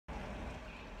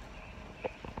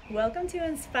Welcome to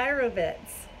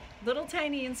Inspirobits, little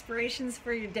tiny inspirations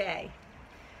for your day.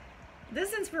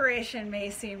 This inspiration may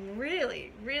seem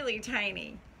really, really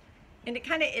tiny, and it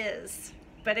kind of is,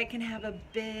 but it can have a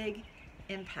big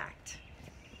impact.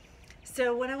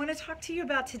 So what I want to talk to you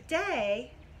about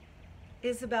today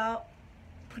is about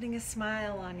putting a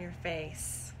smile on your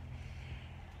face.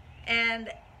 And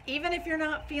even if you're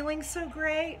not feeling so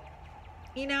great,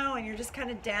 and you're just kind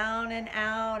of down and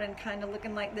out and kind of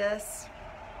looking like this,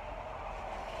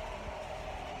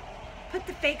 put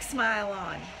the fake smile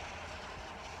on.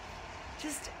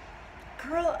 Just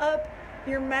curl up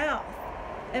your mouth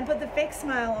and put the fake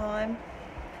smile on,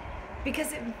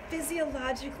 because it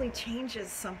physiologically changes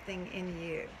something in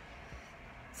you.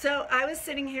 So I was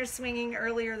sitting here swinging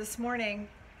earlier this morning,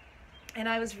 and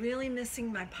I was really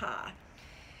missing my pa.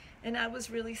 And I was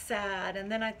really sad.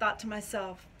 And then I thought to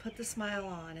myself, put the smile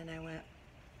on, and I went.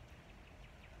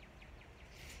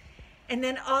 And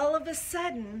then all of a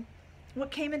sudden, what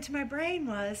came into my brain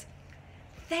was,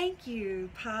 thank you,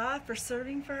 Pa, for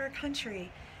serving for our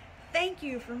country. Thank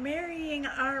you for marrying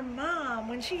our mom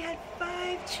when she had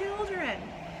 5 children.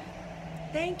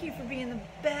 Thank you for being the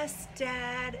best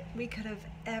dad we could have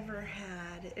ever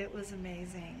had. It was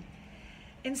amazing.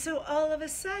 And so all of a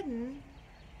sudden,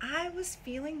 I was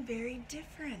feeling very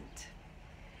different.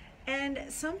 And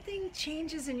something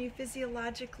changes in you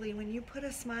physiologically when you put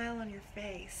a smile on your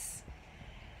face.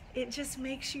 It just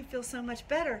makes you feel so much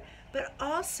better. But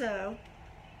also,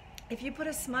 if you put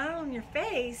a smile on your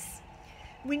face,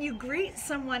 when you greet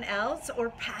someone else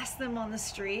or pass them on the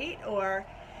street, or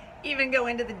even go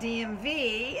into the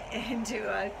DMV,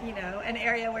 into an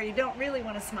area where you don't really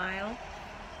want to smile,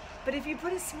 but if you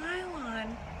put a smile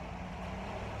on,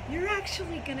 you're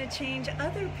actually going to change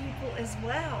other people as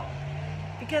well.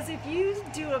 Because if you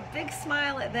do a big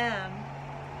smile at them,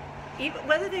 even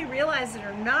whether they realize it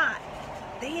or not,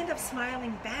 they end up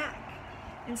smiling back.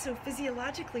 And so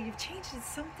physiologically, you've changed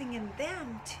something in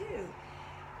them too,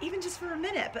 even just for a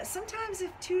minute. But sometimes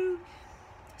if 2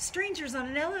 strangers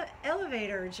on an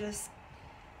elevator just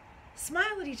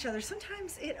smile at each other,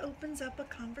 sometimes it opens up a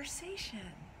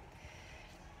conversation.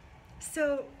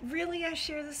 So really, I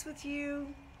share this with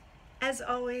you, as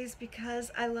always,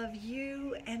 because I love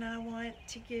you and I want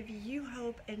to give you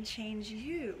hope and change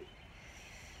you.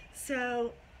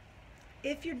 So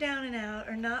if you're down and out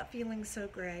or not feeling so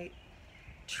great,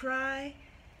 try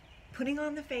putting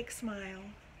on the fake smile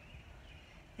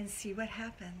and see what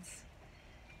happens.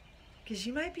 Because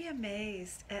you might be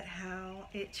amazed at how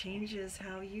it changes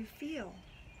how you feel.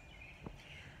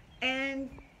 And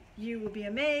you will be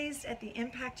amazed at the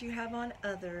impact you have on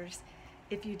others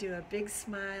if you do a big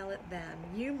smile at them.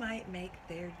 You might make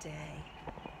their day.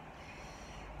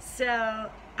 So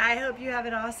I hope you have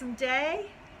an awesome day.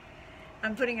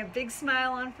 I'm putting a big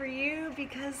smile on for you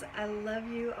because I love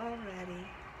you already.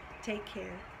 Take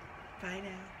care. Bye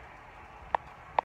now.